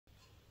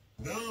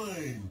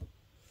9,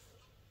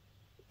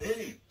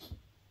 8,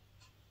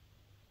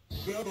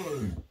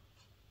 7,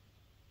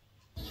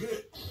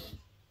 6,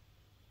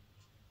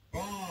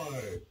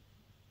 5,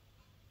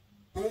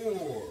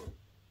 4,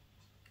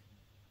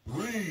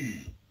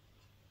 3,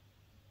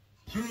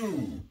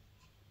 2,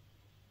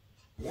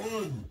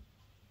 1.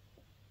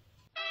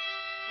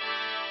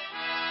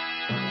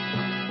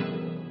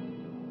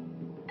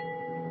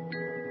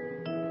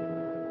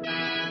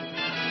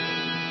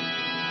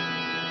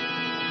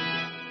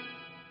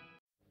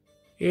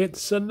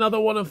 It's another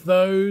one of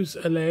those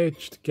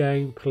alleged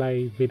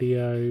gameplay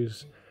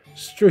videos.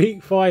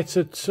 Street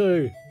Fighter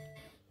 2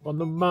 on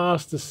the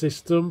Master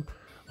System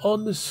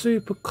on the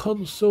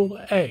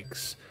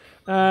SuperConsoleX.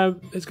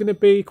 There's going to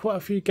be quite a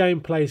few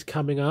gameplays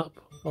coming up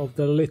of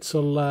the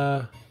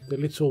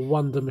little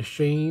Wonder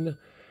Machine,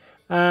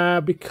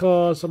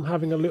 because I'm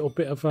having a little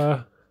bit of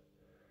a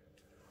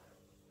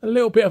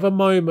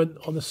moment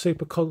on the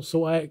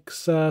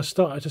SuperConsoleX.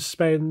 Started to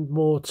spend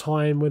more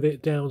time with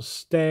it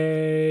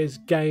downstairs,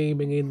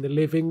 gaming in the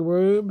living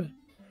room,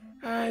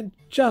 and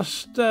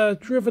just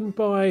driven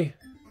by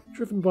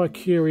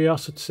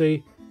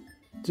curiosity,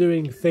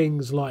 doing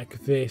things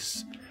like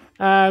this.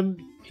 I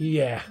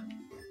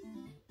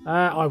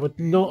would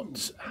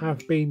not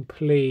have been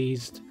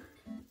pleased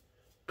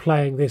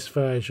playing this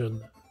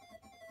version.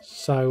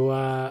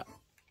 So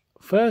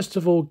first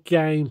of all,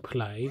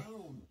 gameplay.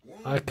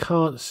 I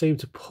can't seem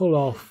to pull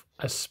off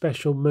a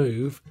special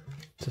move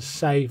to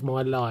save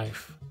my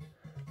life.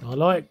 I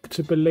like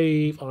to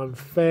believe I'm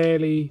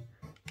fairly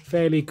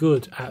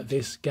good at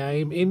this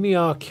game in the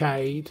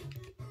arcade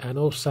and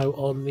also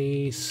on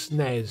the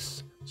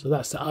SNES. So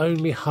that's the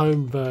only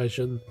home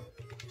version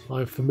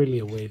I'm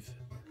familiar with.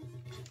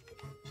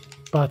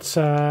 But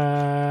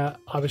I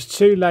was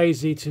too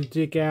lazy to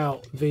dig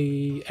out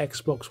the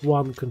Xbox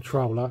One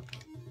controller.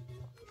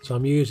 So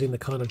I'm using the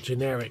kind of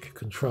generic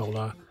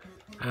controller.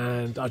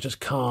 And I just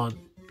can't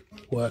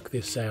work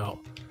this out.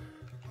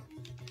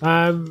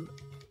 The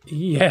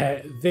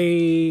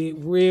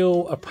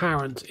real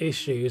apparent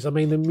issues. I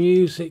mean, the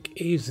music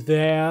is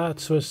there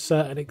to a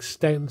certain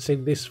extent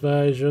in this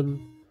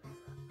version.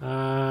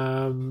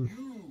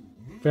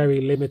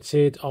 Very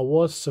limited. I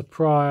was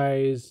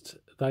surprised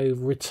they've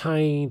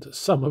retained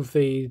some of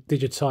the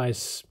digitized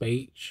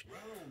speech.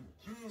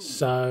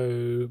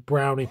 So,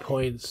 brownie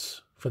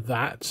points for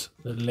that,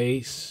 at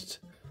least.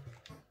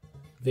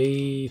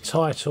 The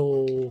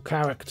title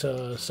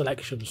character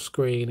selection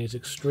screen is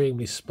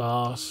extremely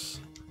sparse,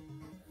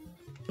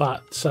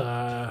 but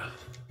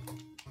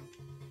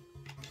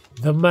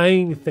the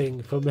main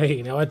thing for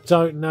me, now I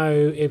don't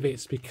know if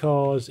it's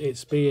because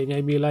it's being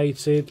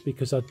emulated,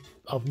 because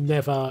I've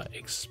never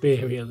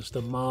experienced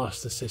a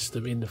Master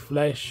System in the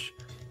flesh.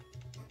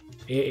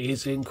 It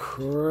is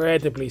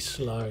incredibly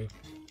slow.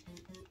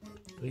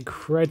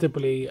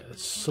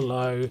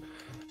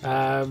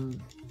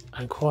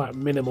 And quite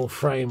minimal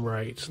frame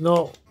rates,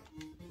 not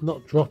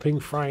dropping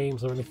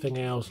frames or anything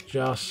else,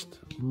 just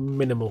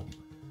minimal.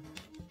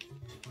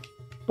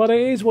 But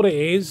it is what it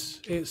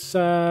is. It's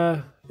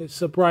a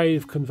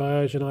brave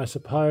conversion, I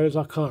suppose.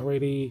 I can't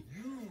really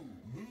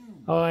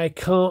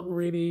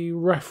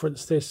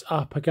reference this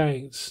up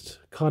against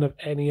kind of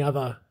any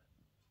other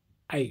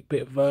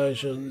 8-bit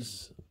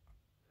versions.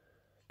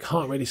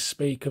 Can't really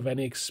speak of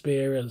any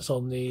experience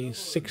on the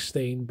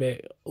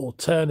 16-bit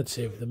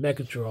alternative, the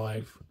Mega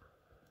Drive.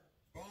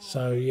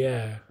 So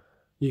yeah,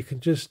 you can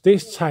just,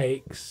 this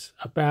takes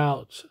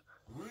about,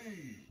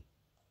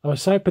 I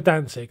was so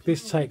pedantic,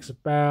 this takes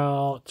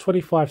about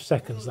 25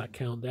 seconds, that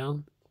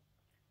countdown.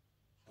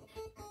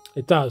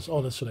 It does,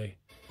 honestly.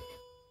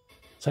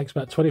 It takes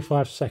about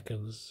 25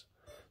 seconds.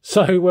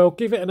 So we'll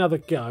give it another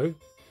go,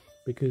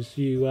 because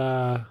you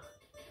have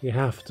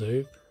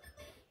to.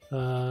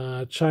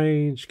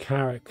 Change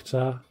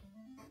character.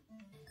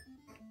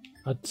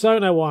 I don't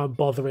know why I'm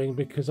bothering,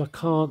 because I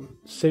can't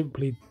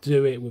simply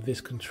do it with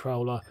this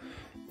controller.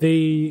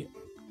 The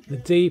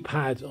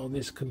D-pad on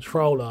this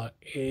controller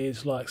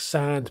is like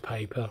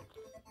sandpaper.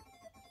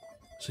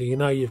 So you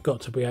know you've got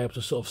to be able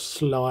to sort of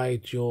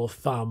slide your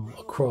thumb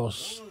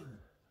across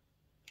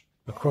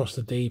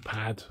the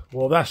D-pad.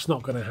 Well, that's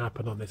not going to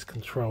happen on this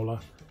controller.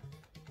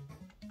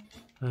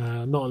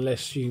 Not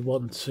unless you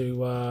want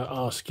to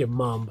ask your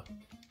mum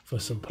for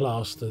some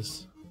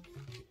plasters.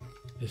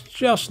 It's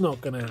just not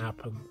going to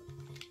happen.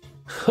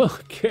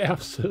 Get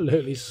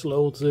absolutely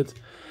slaughtered.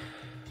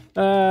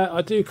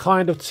 I do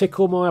kind of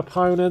tickle my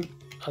opponent.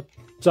 I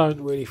don't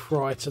really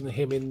frighten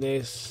him in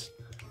this.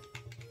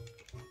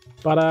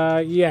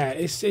 But yeah,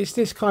 it's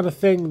this kind of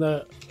thing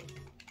that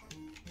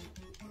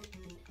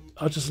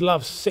I just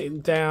love, sitting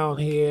down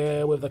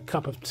here with a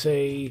cup of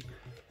tea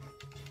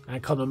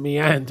and kind of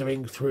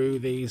meandering through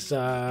these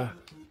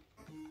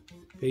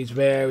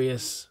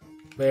various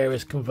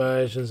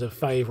conversions of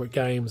favourite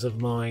games of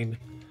mine.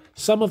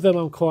 Some of them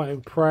I'm quite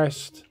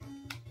impressed.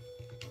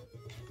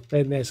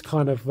 Then there's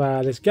kind of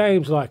there's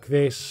games like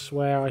this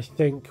where I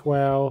think,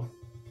 well,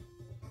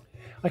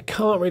 I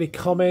can't really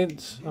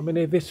comment. I mean,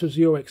 if this was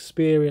your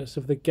experience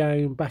of the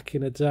game back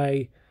in the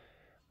day,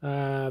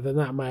 then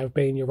that may have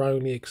been your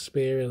only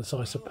experience,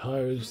 I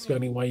suppose. The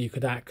only way you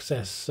could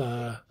access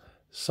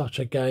such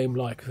a game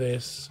like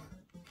this.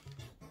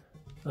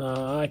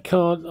 I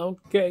can't. I'm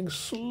getting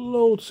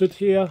slaughtered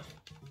here.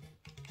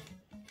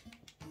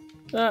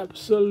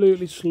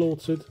 Absolutely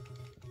slaughtered.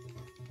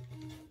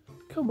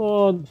 Come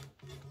on.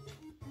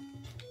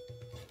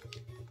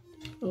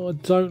 Oh,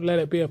 don't let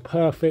it be a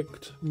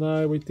perfect.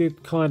 No, we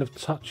did kind of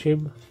touch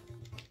him.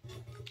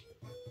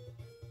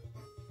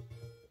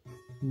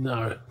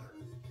 No.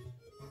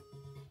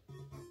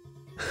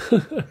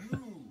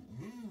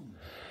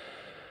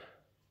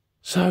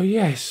 So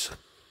yes,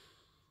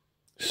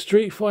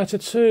 Street Fighter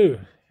 2.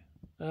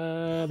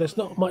 There's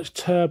not much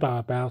turbo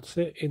about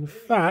it. In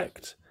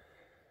fact,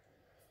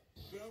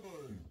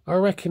 I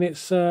reckon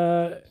it's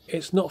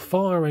not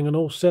firing on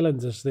all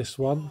cylinders. This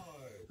one,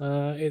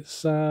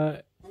 it's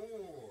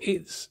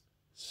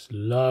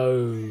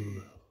slow.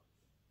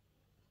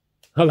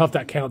 I love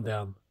that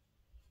countdown.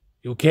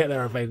 You'll get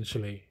there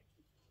eventually.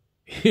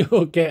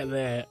 You'll get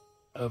there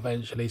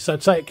eventually. So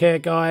take care,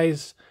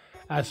 guys.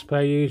 As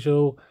per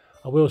usual,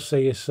 I will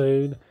see you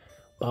soon.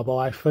 Bye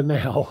bye for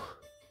now.